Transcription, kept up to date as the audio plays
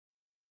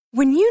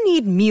When you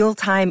need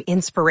mealtime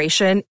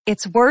inspiration,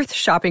 it's worth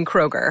shopping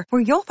Kroger,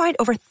 where you'll find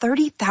over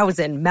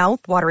 30,000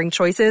 mouth-watering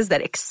choices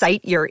that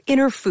excite your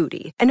inner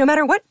foodie. And no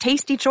matter what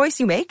tasty choice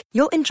you make,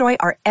 you'll enjoy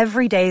our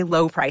everyday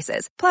low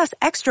prices, plus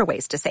extra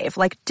ways to save,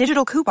 like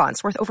digital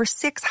coupons worth over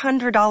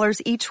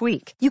 $600 each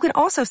week. You can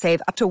also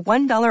save up to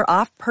 $1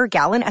 off per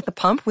gallon at the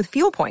pump with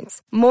fuel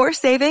points. More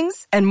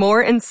savings and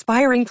more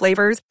inspiring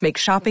flavors make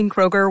shopping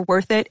Kroger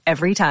worth it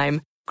every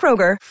time.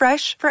 Kroger,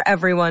 fresh for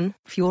everyone.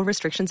 Fuel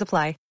restrictions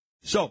apply.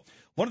 So,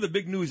 one of the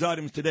big news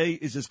items today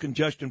is this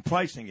congestion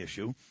pricing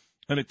issue.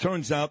 And it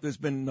turns out there's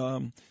been,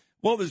 a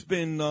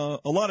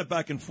lot of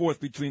back and forth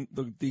between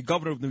the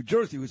governor of New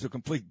Jersey, who's a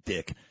complete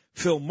dick,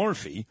 Phil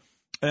Murphy,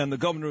 and the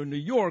governor of New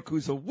York,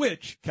 who's a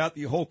witch,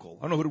 Kathy Hochul.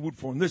 I don't know who to root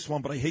for in this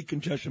one, but I hate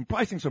congestion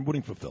pricing, so I'm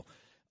rooting for Phil.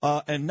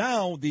 And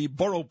now the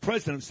borough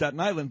president of Staten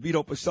Island,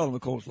 Vito Pacello,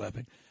 Nicole's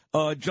laughing,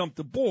 jumped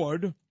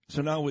aboard.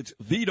 So now it's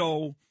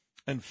Vito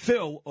and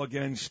Phil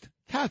against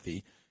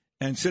Kathy.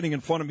 And sitting in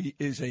front of me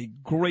is a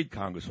great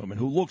congresswoman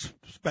who looks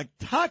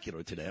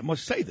spectacular today. I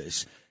must say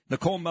this.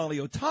 Nicole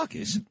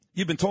Malliotakis,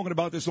 you've been talking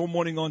about this all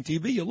morning on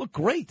TV. You look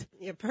great.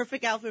 Yeah,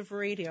 perfect outfit for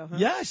radio, huh?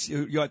 Yes.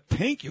 You're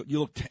pink. You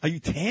look. Are you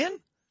tan?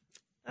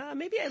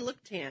 Maybe I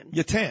look tan.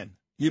 You're tan.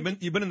 You've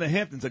been in the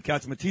Hamptons at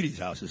Katzmatidis'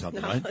 house or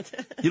something, right?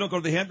 You don't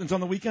go to the Hamptons on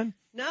the weekend?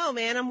 No,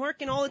 man. I'm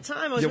working all the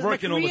time. I was with my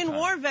Korean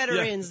War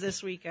veterans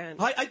this weekend.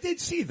 I did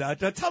see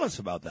that. Tell us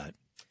about that.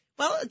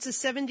 Well, it's the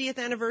 70th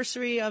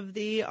anniversary of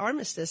the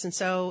armistice, and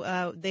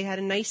so they had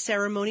a nice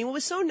ceremony. What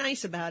was so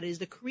nice about it is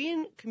the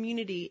Korean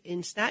community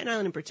in Staten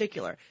Island in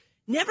particular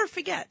never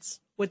forgets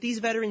what these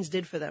veterans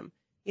did for them,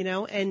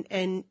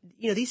 and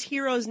these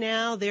heroes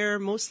now, they're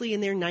mostly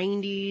in their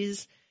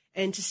 90s,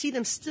 and to see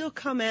them still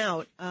come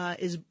out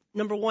is,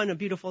 number one, a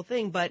beautiful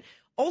thing, but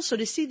also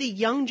to see the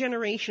young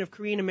generation of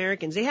Korean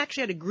Americans. They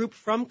actually had a group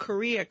from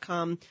Korea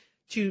come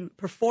to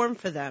perform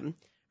for them,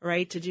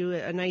 right, to do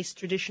a nice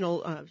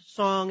traditional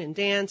song and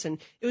dance. And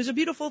it was a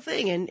beautiful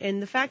thing.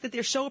 And the fact that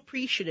they're so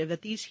appreciative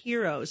that these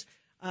heroes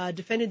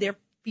defended their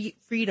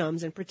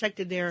freedoms and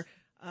protected their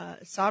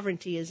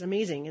sovereignty is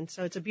amazing. And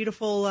so it's a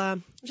beautiful,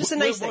 just a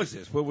nice thing.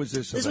 Where was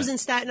this? This was in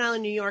Staten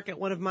Island, New York, at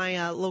one of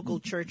my local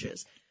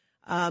churches.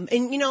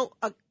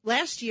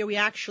 Last year we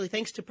actually,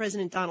 thanks to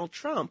President Donald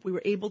Trump, we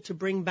were able to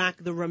bring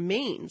back the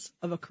remains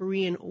of a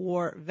Korean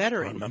War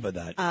veteran. I remember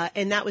that.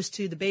 And that was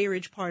to the Bay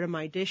Ridge part of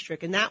my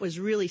district. And that was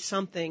really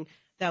something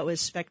that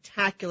was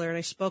spectacular. And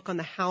I spoke on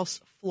the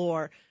House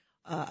floor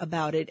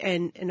about it.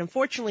 And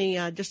unfortunately,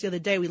 just the other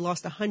day, we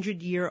lost a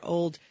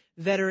 100-year-old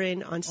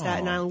veteran on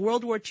Staten Island,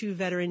 World War II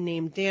veteran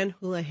named Dan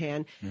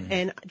Houlihan.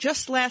 And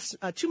just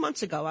 2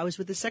 months ago, I was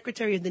with the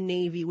Secretary of the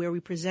Navy where we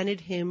presented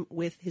him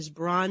with his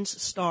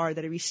Bronze Star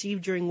that he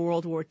received during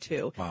World War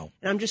II. Wow.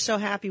 And I'm just so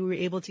happy we were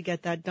able to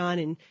get that done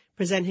and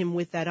present him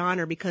with that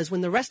honor, because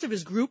when the rest of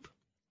his group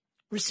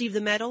received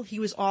the medal, he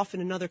was off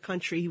in another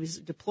country. He was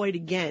deployed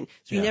again.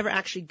 So he never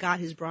actually got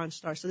his Bronze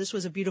Star. So this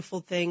was a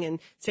beautiful thing, and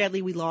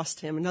sadly we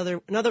lost him.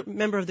 Another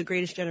member of the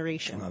greatest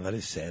generation. Oh, that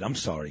is sad. I'm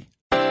sorry.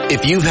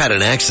 If you've had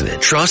an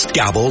accident, trust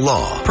Gabo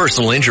Law.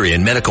 Personal injury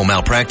and medical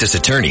malpractice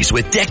attorneys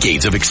with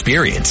decades of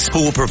experience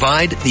who will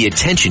provide the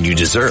attention you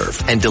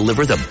deserve and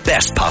deliver the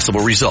best possible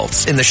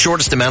results in the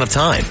shortest amount of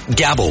time.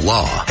 Gabo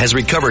Law has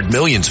recovered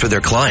millions for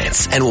their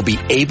clients and will be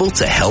able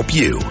to help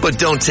you. But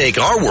don't take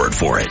our word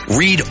for it.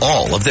 Read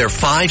all of their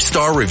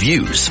 5-star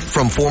reviews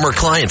from former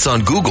clients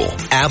on Google,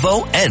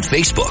 Avo, and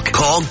Facebook.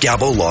 Call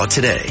Gabo Law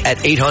today at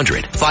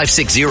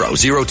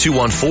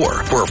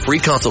 800-560-0214 for a free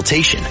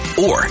consultation,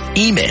 or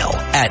email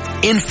at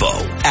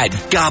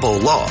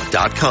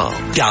info@gabolaw.com.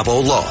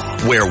 Gabo Law,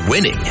 where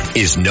winning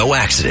is no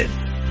accident.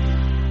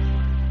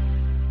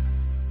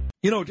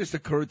 It just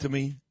occurred to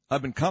me,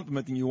 I've been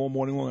complimenting you all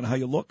morning long on how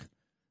you look.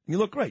 You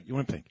look great.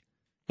 You're in pink.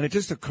 And it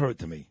just occurred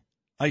to me,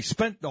 I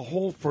spent the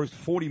whole first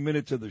 40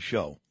 minutes of the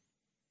show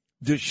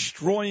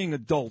destroying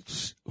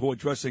adults who are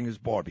dressing as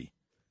Barbie.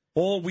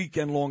 All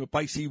weekend long, if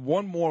I see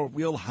one more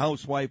Real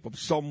Housewife of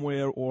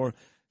somewhere, or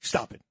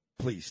stop it.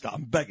 Please stop.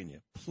 I'm begging you.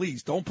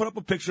 Please don't put up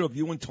a picture of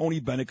you and Tony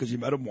Bennett because you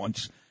met him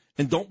once,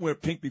 and don't wear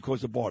pink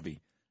because of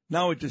Barbie.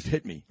 Now it just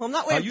hit me. Well, I'm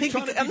not wearing pink.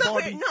 I'm not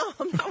wearing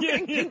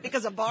pink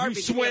because of Barbie.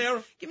 You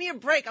swear? Give me a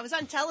break. I was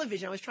on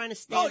television. I was trying to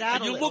stand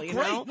out a little. You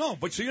look great. No,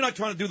 but so you're not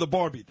trying to do the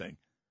Barbie thing.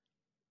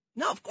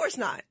 No, of course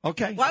not.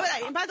 Okay. Why would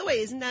I? And by the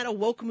way, isn't that a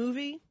woke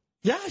movie?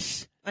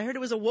 Yes. I heard it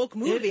was a woke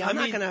movie. I'm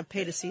not going to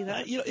pay to see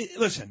that.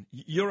 Listen,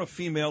 you're a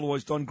female who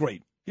has done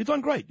great. You've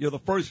done great. You're the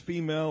first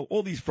female,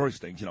 all these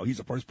first things. He's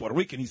the first Puerto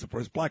Rican, he's the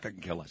first black, I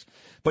can kill us.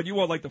 But you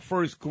are like the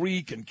first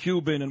Greek and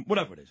Cuban and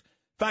whatever it is.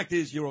 Fact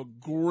is, you're a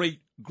great,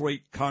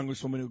 great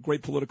congresswoman, a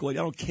great political lady.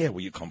 I don't care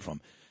where you come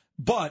from.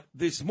 But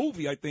this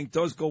movie, I think,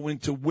 does go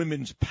into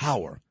women's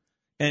power.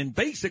 And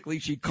basically,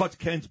 she cuts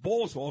Ken's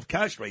balls off,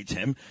 castrates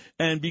him,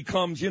 and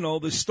becomes,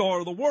 the star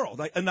of the world.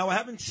 And now I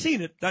haven't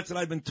seen it. That's what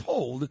I've been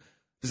told.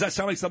 Does that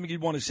sound like something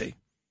you'd want to see?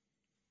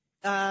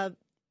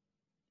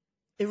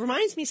 It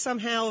reminds me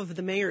somehow of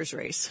the mayor's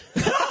race.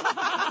 Maybe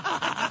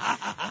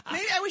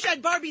I wish I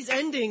had Barbie's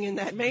ending in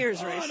that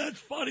mayor's race. Oh, that's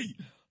funny.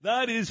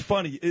 That is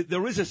funny.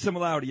 There is a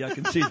similarity. I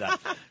can see that.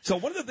 So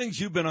one of the things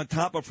you've been on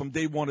top of from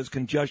day one is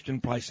congestion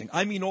pricing.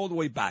 I mean, all the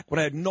way back when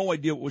I had no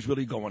idea what was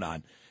really going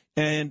on.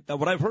 And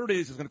what I've heard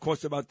is it's going to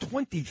cost about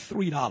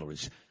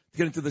 $23 to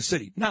get into the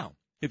city. Now,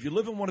 if you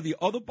live in one of the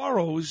other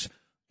boroughs,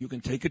 you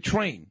can take a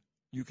train.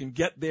 You can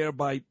get there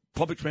by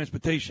public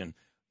transportation.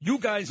 You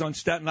guys on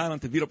Staten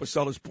Island to Vito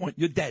Pacella's point,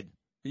 you're dead.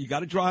 You got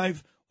to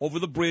drive over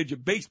the bridge.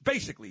 You're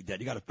basically dead.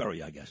 You got to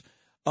ferry, I guess.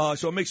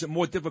 So it makes it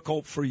more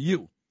difficult for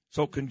you.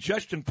 So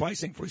congestion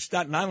pricing for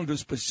Staten Islanders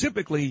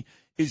specifically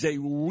is a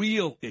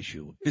real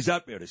issue. Is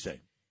that fair to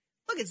say?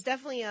 Look, it's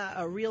definitely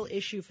a real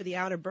issue for the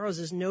outer boroughs.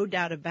 There's no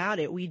doubt about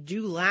it. We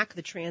do lack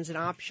the transit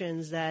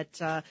options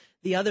that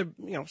the other,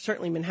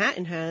 certainly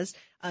Manhattan has.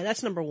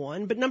 That's number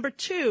one. But number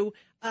two,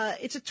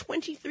 it's a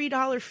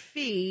 $23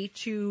 fee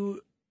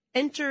to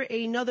enter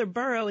another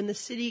borough in the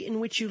city in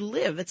which you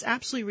live. It's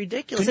absolutely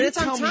ridiculous. And it's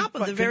on top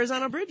of the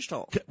Verrazano Bridge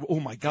toll. Oh,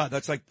 my God.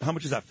 That's like, how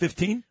much is that,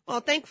 15? Well,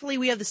 thankfully,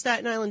 we have the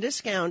Staten Island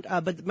discount,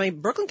 but my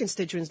Brooklyn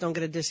constituents don't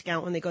get a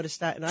discount when they go to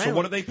Staten Island. So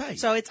what do they pay?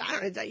 So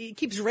it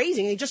keeps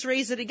raising. They just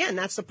raised it again.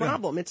 That's the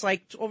problem. Yeah. It's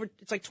like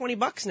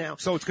 $20 now.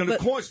 So it's going to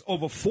cost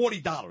over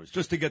 $40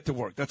 just to get to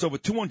work. That's over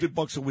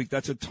 $200 a week.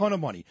 That's a ton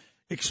of money.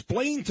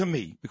 Explain to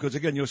me, because,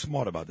 again, you're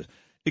smart about this.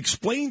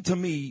 Explain to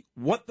me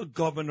what the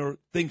governor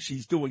thinks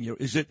she's doing here.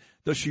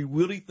 Does she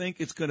really think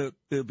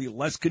there'll be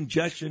less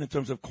congestion in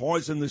terms of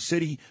cars in the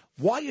city?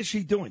 Why is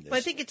she doing this? Well,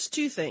 I think it's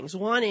two things.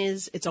 One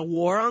is it's a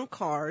war on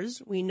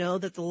cars. We know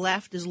that the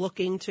left is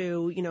looking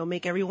to,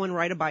 make everyone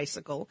ride a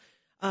bicycle,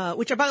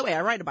 which, by the way,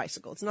 I ride a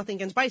bicycle. It's nothing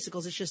against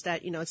bicycles. It's just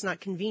that, it's not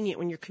convenient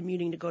when you're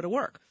commuting to go to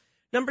work.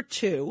 Number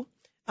two,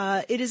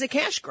 it is a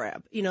cash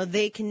grab.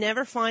 They can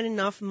never find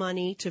enough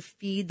money to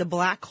feed the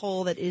black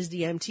hole that is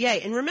the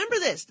MTA. And remember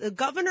this, the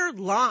governor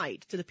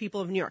lied to the people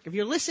of New York. If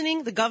you're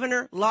listening, the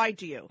governor lied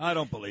to you. I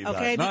don't believe that.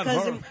 Okay, Not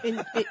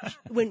because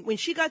when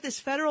she got this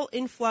federal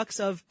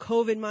influx of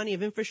COVID money,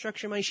 of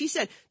infrastructure money, she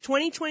said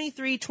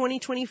 2023,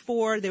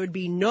 2024, there would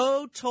be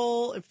no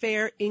toll and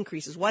fare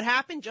increases. What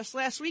happened? Just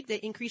last week, they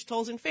increased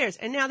tolls and fares.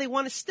 And now they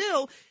want to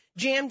still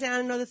jam down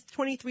another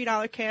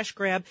 $23 cash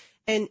grab.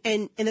 And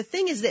the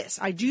thing is this,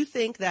 I do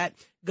think that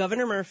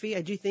Governor Murphy,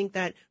 I do think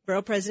that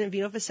Borough President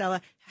Vito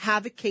Fossella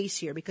have a case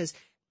here because...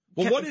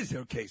 Well, what is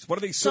their case? What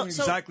are they suing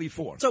exactly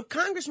for? So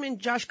Congressman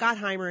Josh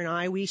Gottheimer and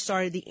I, we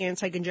started the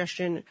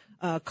Anti-Congestion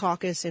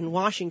Caucus in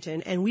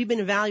Washington, and we've been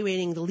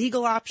evaluating the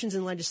legal options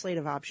and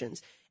legislative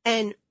options.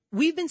 And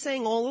we've been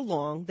saying all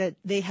along that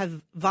they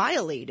have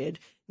violated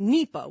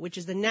NEPA, which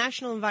is the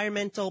National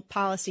Environmental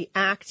Policy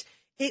Act.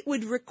 It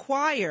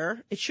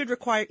should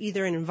require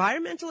either an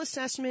environmental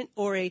assessment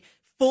or a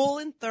full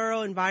and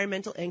thorough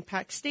environmental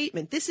impact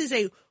statement. This is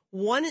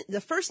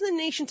the first in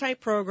the nation type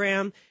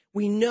program.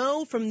 We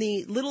know from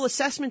the little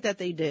assessment that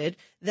they did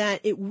that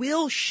it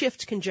will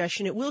shift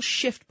congestion. It will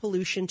shift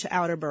pollution to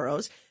outer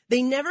boroughs.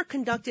 They never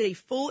conducted a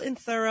full and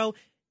thorough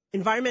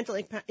environmental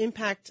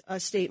impact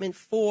statement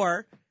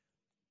for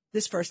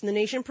this first in the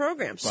nation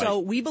program. Right. So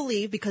we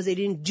believe because they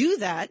didn't do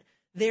that,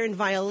 they're in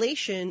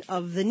violation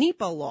of the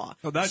NEPA law.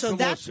 So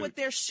that's what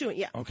they're suing.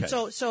 Yeah. Okay.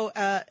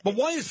 But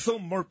why is Phil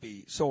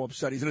Murphy so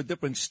upset? He's in a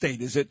different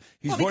state. Is it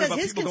he's worried about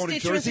people going to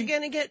Jersey? Because his constituents are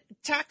going to get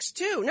taxed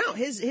too. No,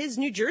 his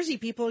New Jersey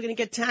people are going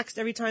to get taxed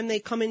every time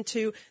they come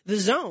into the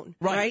zone.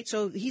 Right.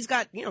 So he's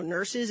got,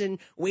 nurses and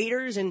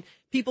waiters and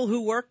people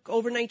who work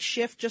overnight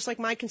shift, just like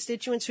my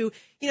constituents who,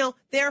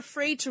 they're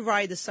afraid to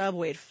ride the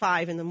subway at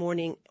 5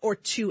 a.m. or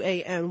 2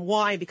 a.m.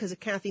 Why? Because of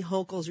Kathy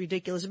Hochul's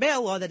ridiculous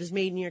bail law that has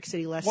made New York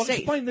City less safe.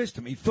 Explain this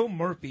to me. Phil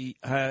Murphy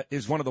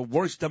is one of the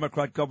worst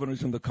Democrat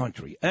governors in the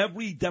country.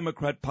 Every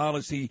Democrat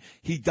policy,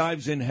 he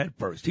dives in head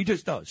first. He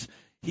just does.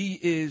 He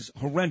is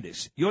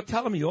horrendous. You're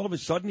telling me all of a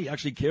sudden he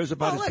actually cares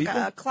about his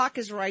people? Clock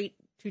is right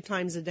 2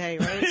 times a day,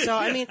 right? So,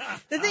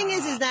 the thing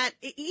is that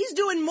he's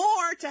doing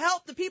more to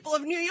help the people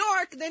of New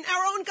York than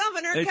our own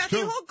governor, Kathy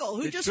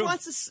Hochul, who just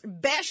wants to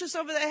bash us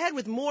over the head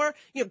with more,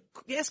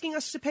 asking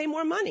us to pay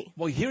more money.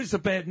 Well, here's the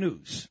bad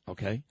news,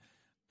 okay?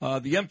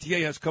 The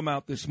MTA has come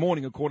out this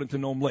morning, according to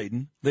Noam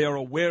Laden. They are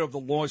aware of the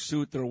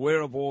lawsuit. They're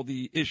aware of all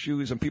the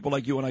issues and people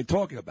like you and I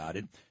talking about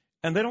it,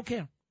 and they don't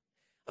care.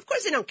 Of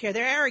course they don't care.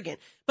 They're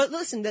arrogant. But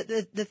listen,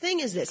 the thing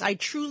is this. I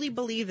truly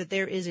believe that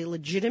there is a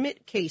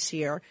legitimate case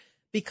here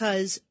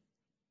because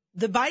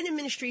the Biden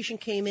administration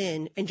came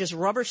in and just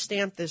rubber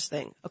stamped this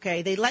thing,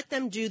 okay? They let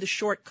them do the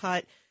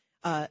shortcut.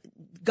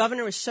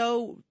 Governor is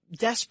so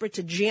desperate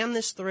to jam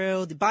this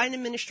through. The Biden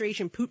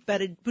administration,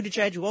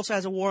 Buttigieg, who also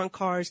has a war on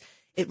cars,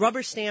 it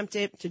rubber stamped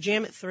it to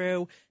jam it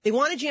through. They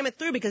want to jam it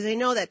through because they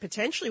know that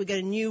potentially we get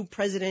a new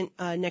president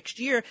next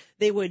year.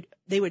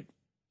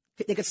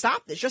 They could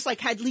stop this. Just like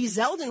had Lee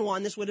Zeldin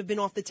won, this would have been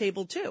off the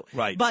table too.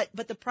 Right. But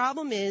the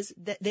problem is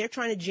that they're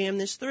trying to jam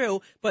this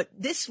through. But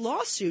this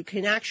lawsuit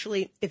can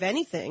actually, if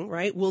anything,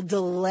 right, will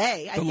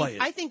delay.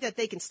 I think that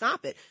they can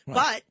stop it.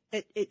 Right.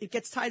 But it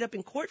gets tied up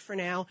in court for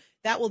now.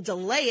 That will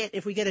delay it.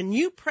 If we get a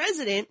new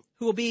president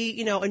who will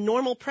be, a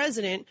normal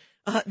president,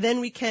 then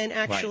we can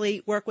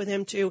actually work with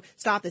him to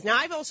stop this. Now,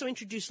 I've also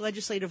introduced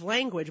legislative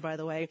language, by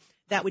the way,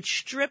 that would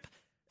strip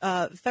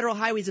Federal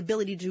Highway's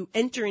ability to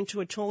enter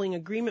into a tolling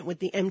agreement with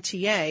the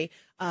MTA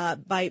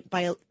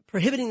by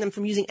prohibiting them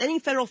from using any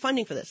federal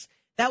funding for this.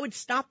 That would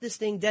stop this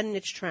thing dead in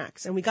its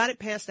tracks. And we got it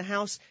past the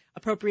House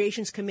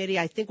Appropriations Committee.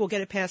 I think we'll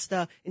get it past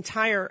the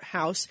entire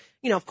House.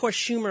 Of course,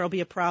 Schumer will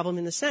be a problem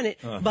in the Senate.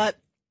 But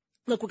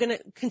look, we're going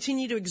to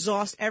continue to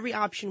exhaust every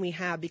option we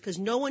have because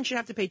no one should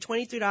have to pay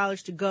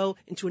 $23 to go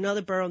into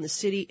another borough in the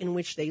city in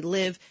which they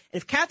live.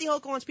 And if Kathy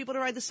Hochul wants people to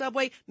ride the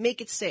subway, make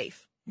it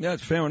safe. Yeah,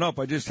 it's fair enough.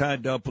 I just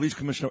had Police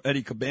Commissioner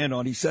Eddie Caban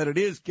on. He said it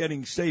is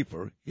getting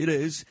safer. It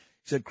is.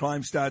 He said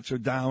crime stats are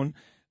down.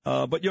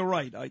 But you're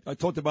right. I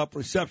talked about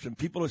perception.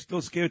 People are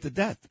still scared to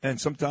death. And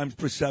sometimes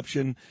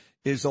perception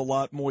is a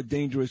lot more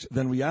dangerous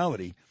than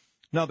reality.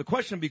 Now, the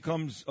question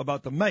becomes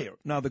about the mayor.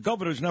 Now, the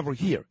governor's never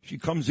here. She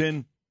comes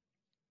in,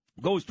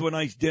 goes to a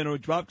nice dinner,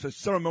 drops a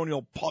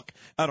ceremonial puck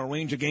at a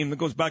Ranger game, then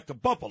goes back to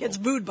Buffalo. Gets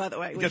booed, by the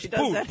way, when she does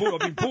booed, that.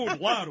 Booed. I mean, booed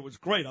loud. It was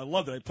great. I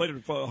loved it. I played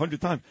it for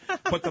 100 times.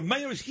 But the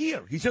mayor's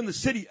here. He's in the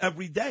city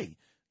every day.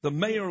 The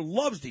mayor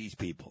loves these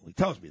people. He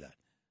tells me that.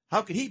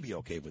 How could he be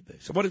okay with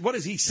this? What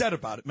has he said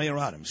about it, Mayor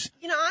Adams?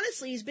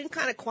 Honestly, he's been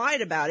kind of quiet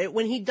about it.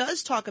 When he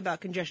does talk about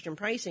congestion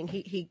pricing,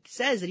 he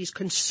says that he's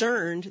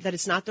concerned that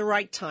it's not the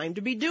right time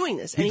to be doing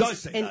this. He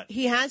does say that. And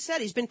he has said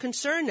he's been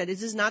concerned that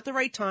this is not the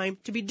right time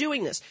to be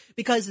doing this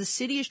because the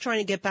city is trying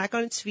to get back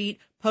on its feet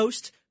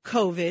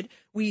post-COVID.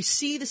 We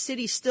see the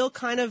city still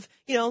kind of,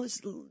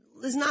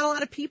 there's not a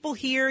lot of people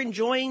here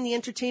enjoying the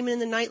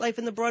entertainment and the nightlife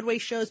and the Broadway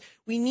shows.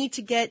 We need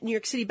to get New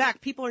York City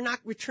back. People are not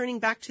returning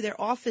back to their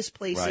office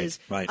places.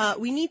 Right.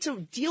 We need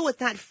to deal with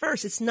that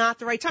first. It's not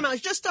the right time. I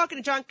was just talking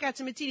to John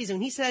Katsimatidis,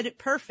 and he said it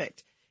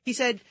perfect. He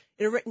said,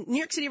 New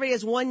York City already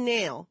has one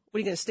nail. What, are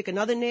you going to stick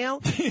another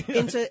nail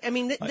into? I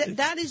mean,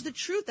 that is the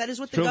truth. That is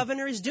what the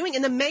governor is doing.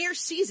 And the mayor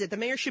sees it. The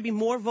mayor should be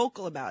more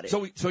vocal about it.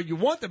 So you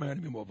want the mayor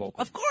to be more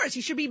vocal? Of course.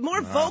 He should be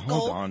more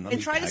vocal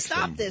and try to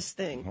stop this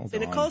thing. So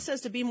Nicole says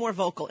to be more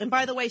vocal. And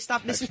by the way,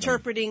 stop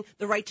misinterpreting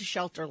the right to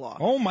shelter law.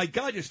 Oh, my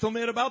God. You're still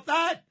mad about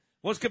that?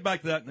 Let's get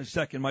back to that in a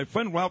second. My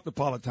friend Ralph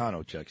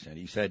Napolitano checks in.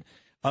 He said,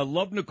 I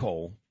love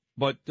Nicole,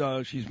 but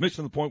she's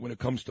missing the point when it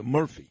comes to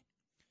Murphy.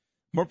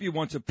 Murphy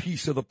wants a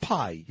piece of the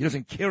pie. He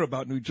doesn't care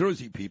about New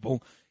Jersey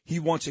people. He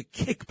wants a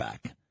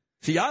kickback.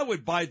 See, I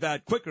would buy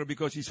that quicker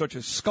because he's such a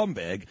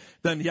scumbag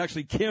than he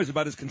actually cares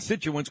about his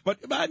constituents, but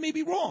I may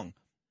be wrong.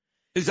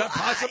 Is that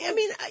possible? I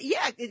mean,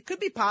 yeah, it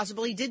could be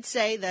possible. He did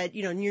say that,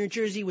 New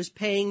Jersey was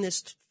paying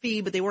this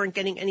fee, but they weren't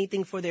getting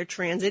anything for their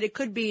transit. It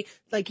could be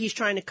like he's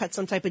trying to cut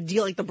some type of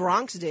deal like the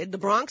Bronx did. The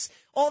Bronx,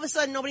 all of a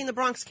sudden, nobody in the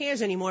Bronx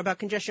cares anymore about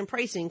congestion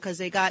pricing because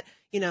they got,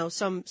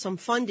 some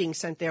funding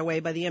sent their way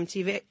by the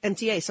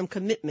MTA, some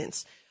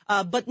commitments.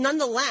 But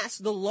nonetheless,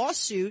 the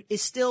lawsuit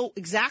is still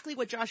exactly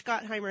what Josh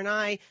Gottheimer and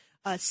I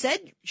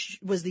said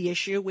was the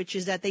issue, which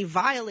is that they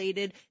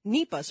violated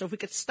NEPA. So if we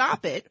could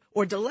stop it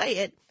or delay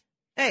it,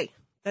 hey,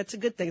 that's a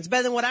good thing. It's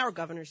better than what our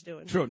governor's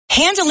doing. True.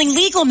 Handling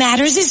legal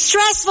matters is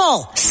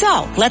stressful.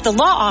 So, let the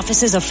law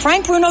offices of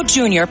Frank Bruno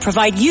Jr.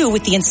 provide you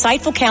with the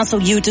insightful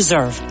counsel you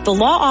deserve. The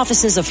law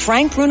offices of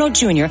Frank Bruno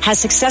Jr. has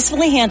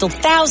successfully handled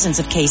thousands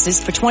of cases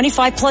for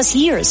 25 plus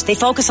years. They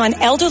focus on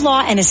elder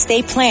law and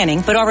estate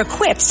planning, but are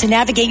equipped to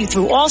navigate you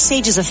through all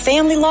stages of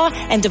family law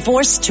and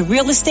divorce to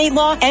real estate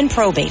law and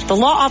probate. The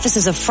law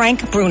offices of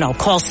Frank Bruno.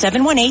 Call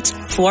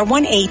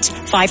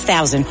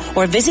 718-418-5000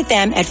 or visit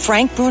them at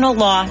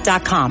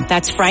frankbrunolaw.com.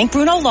 That's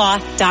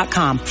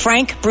frankbrunolaw.com.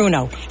 Frank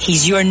Bruno.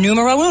 He's your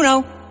numero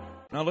uno.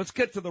 Now, let's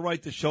get to the right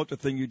to shelter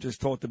thing you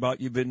just talked about.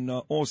 You've been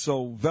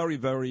also very,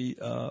 very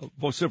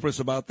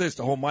vociferous about this,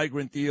 the whole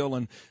migrant deal,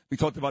 and we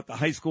talked about the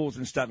high schools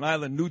in Staten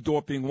Island, New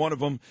Dorp being one of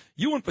them.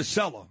 You and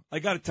Pasella, I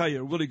got to tell you,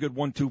 a really good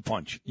 1-2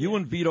 punch. You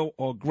and Vito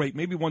are great.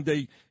 Maybe one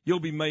day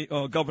you'll be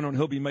governor and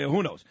he'll be mayor.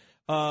 Who knows?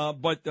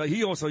 But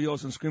he also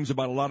yells and screams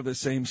about a lot of the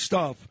same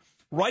stuff.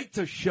 Right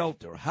to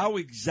shelter, how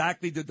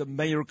exactly did the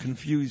mayor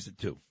confuse the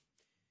two?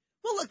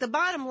 Well, look, the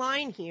bottom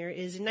line here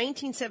is in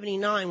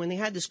 1979, when they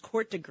had this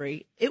court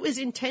decree, it was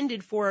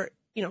intended for,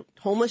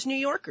 homeless New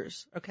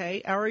Yorkers,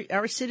 okay?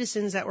 Our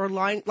citizens that were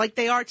lying, like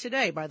they are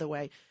today, by the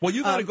way. Well,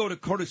 you got to go to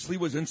Curtis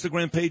Lewa's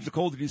Instagram page,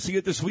 Nicole. Did you see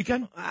it this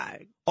weekend?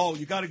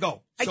 You got to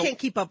go. I can't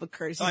keep up with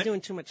Curtis. He's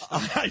doing too much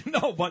stuff. I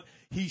know, but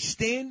he's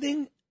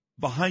standing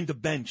behind a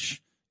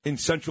bench in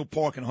Central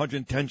Park on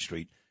 110th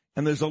Street,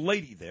 and there's a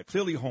lady there,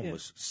 clearly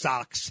homeless,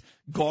 socks,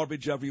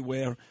 garbage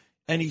everywhere,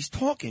 and he's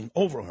talking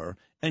over her.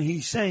 And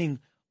he's saying,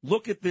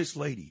 look at this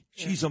lady.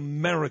 She's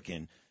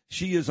American.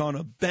 She is on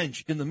a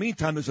bench. In the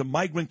meantime, there's a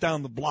migrant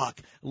down the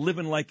block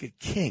living like a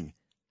king.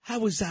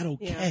 How is that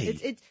okay?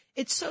 Yeah,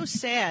 it's so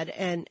sad.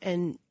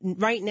 And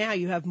right now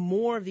you have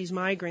more of these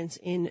migrants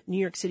in New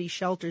York City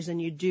shelters than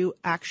you do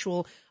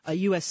actual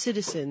U.S.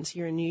 citizens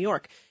here in New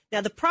York. Now,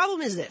 the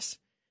problem is this.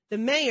 The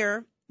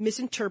mayor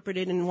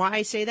misinterpreted, and why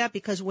I say that,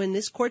 because when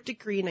this court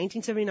decree in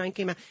 1979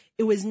 came out,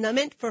 it was not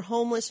meant for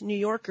homeless New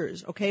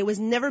Yorkers, okay? It was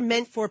never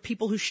meant for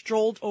people who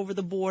strolled over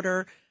the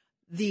border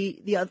the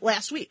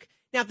last week.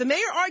 Now, if the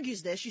mayor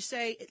argues this, you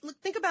say, look,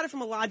 think about it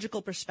from a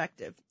logical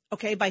perspective,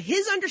 okay? By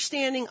his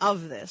understanding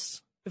of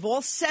this, if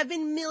all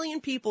 7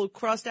 million people who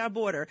crossed our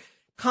border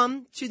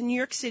come to New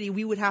York City,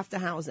 we would have to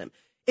house them.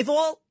 If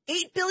all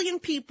 8 billion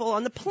people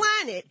on the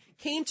planet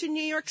came to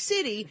New York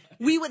City,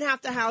 we would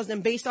have to house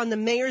them based on the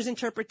mayor's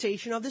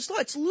interpretation of this law.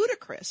 It's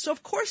ludicrous. So,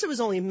 of course, it was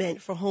only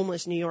meant for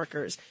homeless New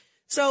Yorkers.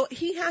 So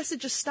he has to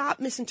just stop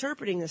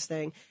misinterpreting this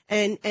thing.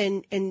 And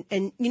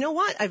you know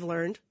what I've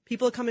learned?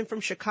 People are coming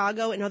from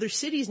Chicago and other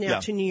cities now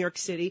to New York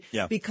City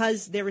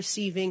because they're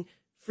receiving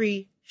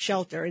free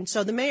shelter. And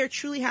so the mayor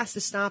truly has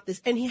to stop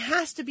this. And he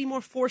has to be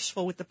more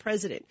forceful with the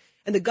president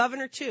and the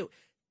governor, too.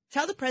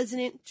 Tell the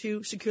president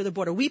to secure the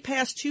border. We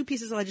passed 2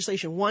 pieces of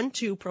legislation. One,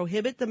 to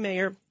prohibit the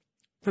mayor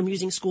from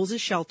using schools as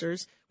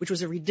shelters, which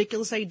was a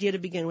ridiculous idea to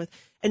begin with.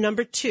 And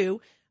number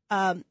 2,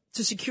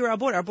 to secure our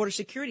Border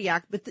Security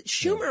Act. But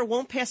Schumer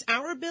won't pass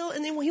our bill,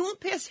 and then he won't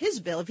pass his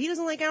bill. If he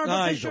doesn't like our bill,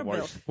 pass your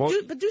bill. Well,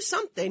 do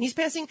something. He's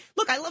passing.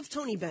 Look, I love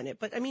Tony Bennett,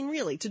 but I mean,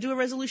 really, to do a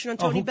resolution on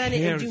Tony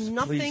Bennett and do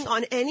nothing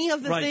on any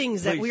of the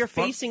things that we are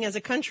facing as a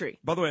country.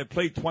 By the way, I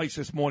played twice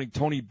this morning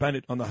Tony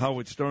Bennett on the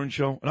Howard Stern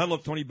show, and I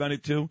love Tony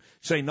Bennett too,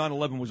 saying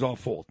 9/11 was our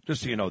fault.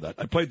 Just so you know that.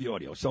 I played the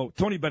audio. So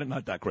Tony Bennett,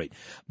 not that great.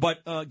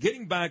 But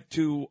getting back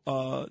to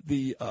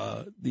the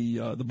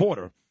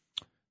border,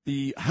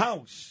 the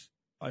House,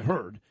 I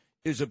heard,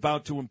 is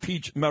about to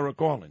impeach Merrick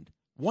Garland.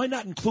 Why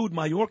not include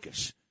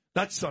Malliotakis?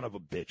 That son of a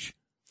bitch.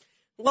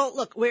 Well,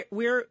 look, I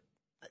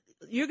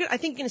think you're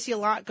going to see a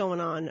lot going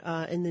on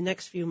in the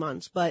next few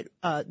months, but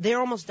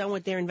they're almost done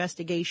with their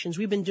investigations.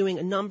 We've been doing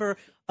a number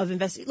of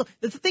investigations.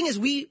 Look, the thing is,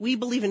 we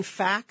believe in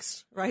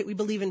facts, right? We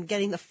believe in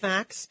getting the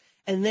facts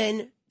and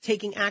then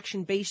taking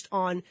action based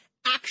on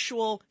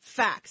actual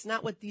facts,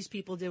 not what these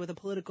people did with a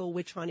political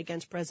witch hunt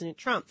against President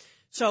Trump.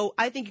 So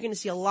I think you're going to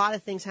see a lot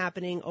of things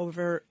happening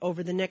over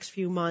the next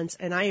few months,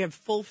 and I have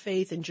full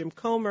faith in Jim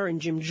Comer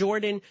and Jim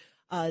Jordan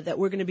that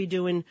we're going to be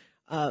doing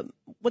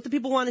what the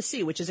people want to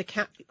see, which is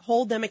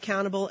hold them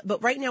accountable.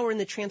 But right now we're in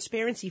the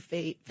transparency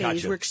phase.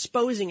 Gotcha. We're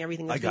exposing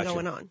everything that's been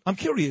going on. I'm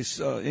curious,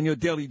 in your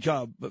daily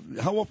job,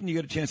 how often do you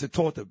get a chance to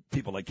talk to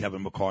people like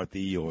Kevin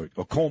McCarthy or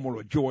Comer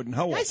or Jordan?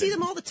 How often? I see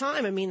them all the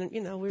time. I mean, you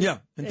know,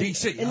 in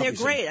D.C. And they're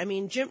great. I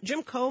mean,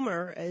 Jim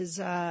Comer is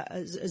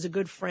a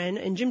good friend,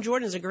 and Jim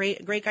Jordan is a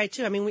great guy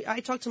too. I mean,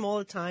 I talk to him all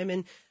the time,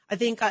 and I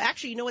think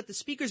actually, you know what the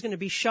speaker's going to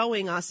be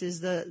showing us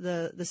is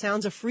the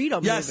Sounds of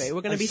Freedom movie.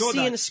 We're going to be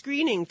seeing a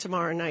screening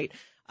tomorrow night.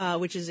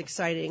 Which is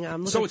exciting.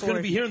 So it's going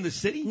to be here in the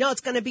city? No,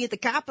 it's going to be at the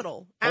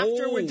Capitol.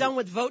 After we're done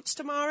with votes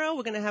tomorrow,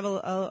 we're going to have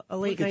a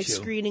late night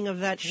screening of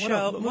that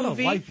show. What a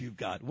life you've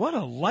got. What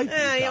a life you've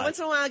got. Yeah, once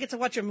in a while I get to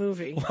watch a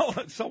movie. Well,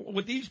 so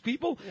with these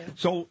people? Yeah.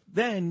 So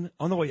then,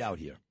 on the way out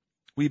here,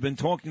 we've been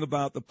talking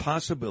about the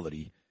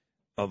possibility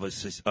of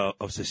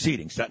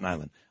seceding Staten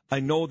Island.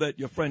 I know that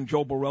your friend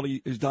Joe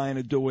Borelli is dying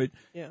to do it.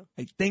 Yeah.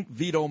 I think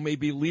Vito may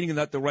be leaning in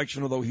that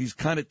direction, although he's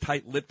kind of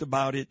tight-lipped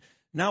about it.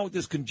 Now with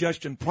this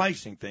congestion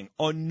pricing thing,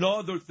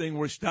 another thing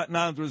where Staten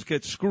Islanders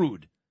get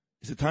screwed.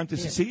 Is it time to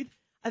secede?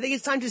 I think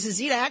it's time to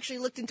secede. I actually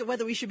looked into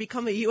whether we should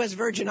become a U.S.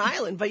 Virgin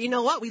Island, but you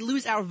know what? We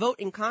lose our vote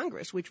in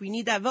Congress, which we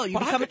need that vote.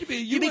 How could you be a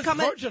U.S.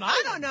 Virgin Island?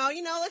 I don't know.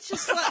 You know, let's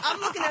just. I'm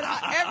looking at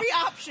every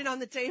option on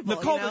the table.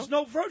 Nicole, there's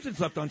no virgins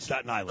left on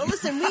Staten Island. Well,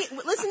 listen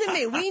to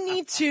me. We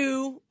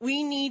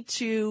need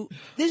to.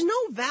 There's no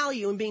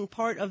value in being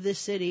part of this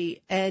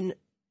city and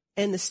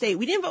the state.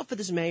 We didn't vote for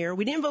this mayor.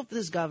 We didn't vote for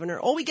this governor.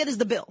 All we get is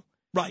the bill.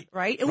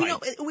 Right. And we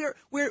don't,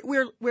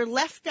 we're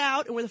left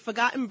out and we're the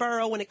forgotten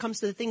borough when it comes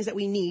to the things that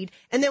we need.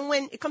 And then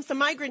when it comes to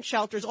migrant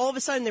shelters, all of a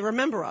sudden they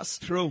remember us.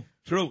 True.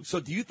 So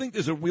do you think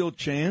there's a real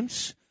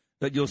chance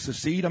that you'll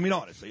secede? I mean,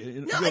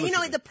 honestly. No, you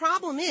know, the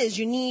problem is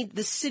you need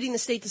the city and the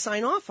state to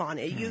sign off on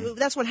it.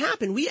 That's what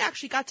happened. We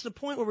actually got to the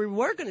point where we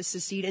were going to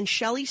secede and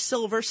Shelley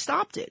Silver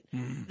stopped it.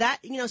 That,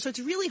 you know, so it's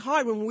really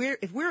hard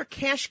if we're a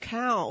cash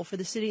cow for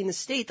the city and the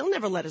state, they'll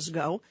never let us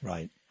go.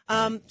 Right.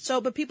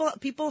 But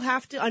people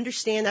have to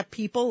understand that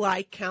people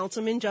like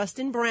Councilman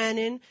Justin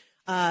Brannan,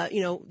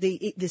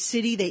 the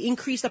city, they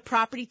increase the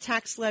property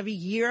tax levy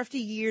year after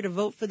year to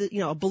vote for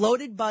a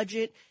bloated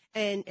budget,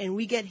 and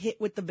we get hit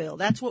with the bill.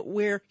 That's what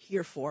we're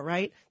here for,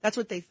 right? That's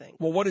what they think.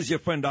 Well, what is your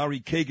friend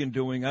Ari Kagan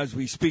doing as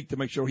we speak to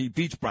make sure he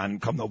beats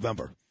Brannan come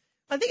November?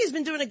 I think he's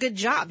been doing a good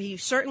job. He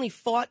certainly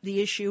fought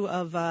the issue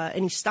of,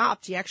 and he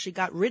stopped. He actually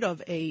got rid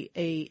of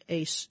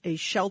a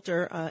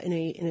shelter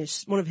in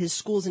one of his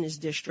schools in his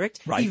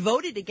district. Right. He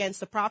voted against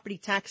the property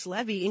tax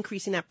levy,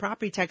 increasing that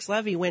property tax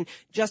levy when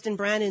Justin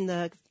Brannan,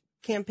 the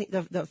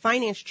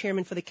finance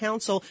chairman for the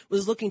council,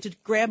 was looking to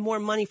grab more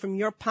money from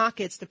your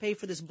pockets to pay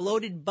for this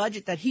bloated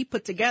budget that he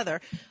put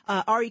together.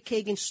 Ari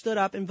Kagan stood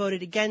up and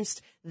voted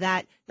against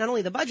that, not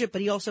only the budget, but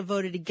he also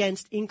voted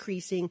against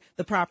increasing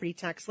the property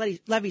tax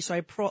levy. So I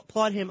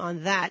applaud him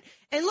on that.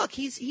 And look,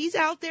 he's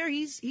out there.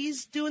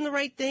 He's doing the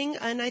right thing.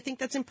 And I think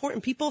that's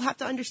important. People have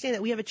to understand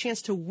that we have a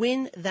chance to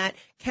win that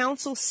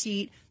council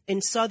seat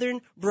in southern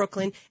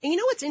Brooklyn. And you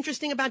know what's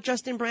interesting about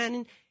Justin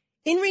Brannan?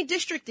 In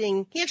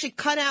redistricting, he actually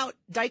cut out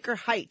Diker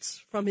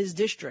Heights from his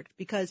district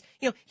because,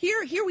 here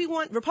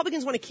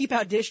Republicans want to keep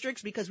out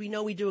districts because we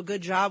know we do a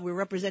good job. We're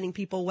representing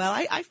people well.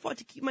 I fought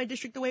to keep my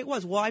district the way it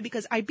was. Why?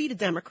 Because I beat a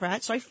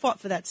Democrat, so I fought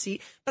for that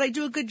seat, but I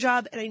do a good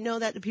job and I know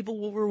that the people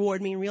will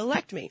reward me and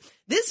reelect me.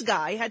 This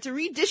guy had to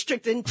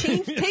redistrict and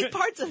take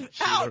parts of it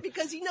out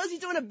because he knows he's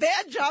doing a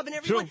bad job and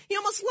everyone, he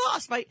almost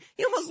lost last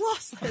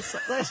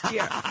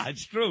year.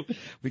 It's true.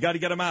 We got to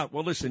get him out.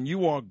 Well, listen,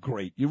 you are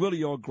great. You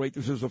really are great.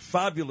 This is a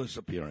fabulous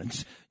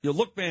appearance. You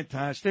look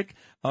fantastic.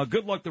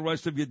 Good luck the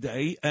rest of your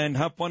day, and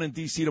have fun in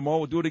D.C. tomorrow.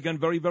 We'll do it again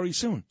very, very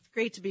soon.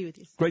 Great to be with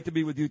you. Great to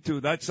be with you, too.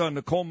 That's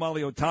Nicole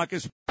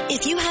Malliotakis.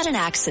 If you had an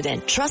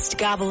accident, trust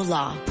Gabo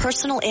Law,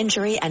 personal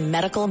injury and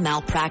medical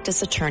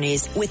malpractice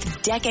attorneys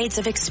with decades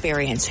of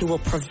experience who will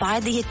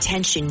provide the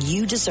attention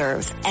you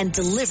deserve and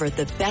deliver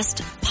the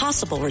best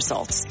possible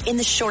results in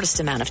the shortest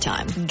amount of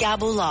time.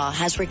 Gabo Law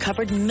has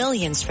recovered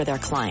millions for their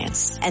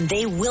clients, and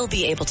they will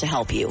be able to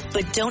help you.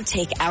 But don't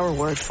take our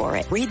word for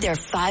it. Read their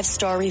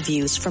 5-star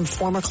reviews from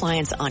former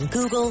clients on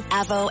Google,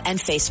 Avo, and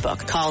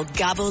Facebook. Call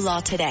Gabo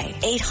Law today,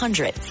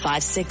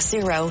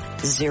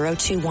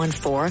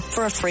 800-560-0214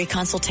 for a free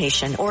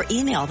consultation, or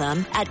email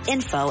them at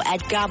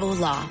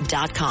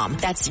info@gabolaw.com.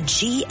 That's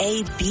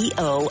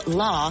GABO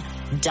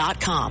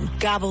law.com.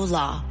 Gabo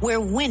Law,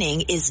 where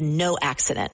winning is no accident.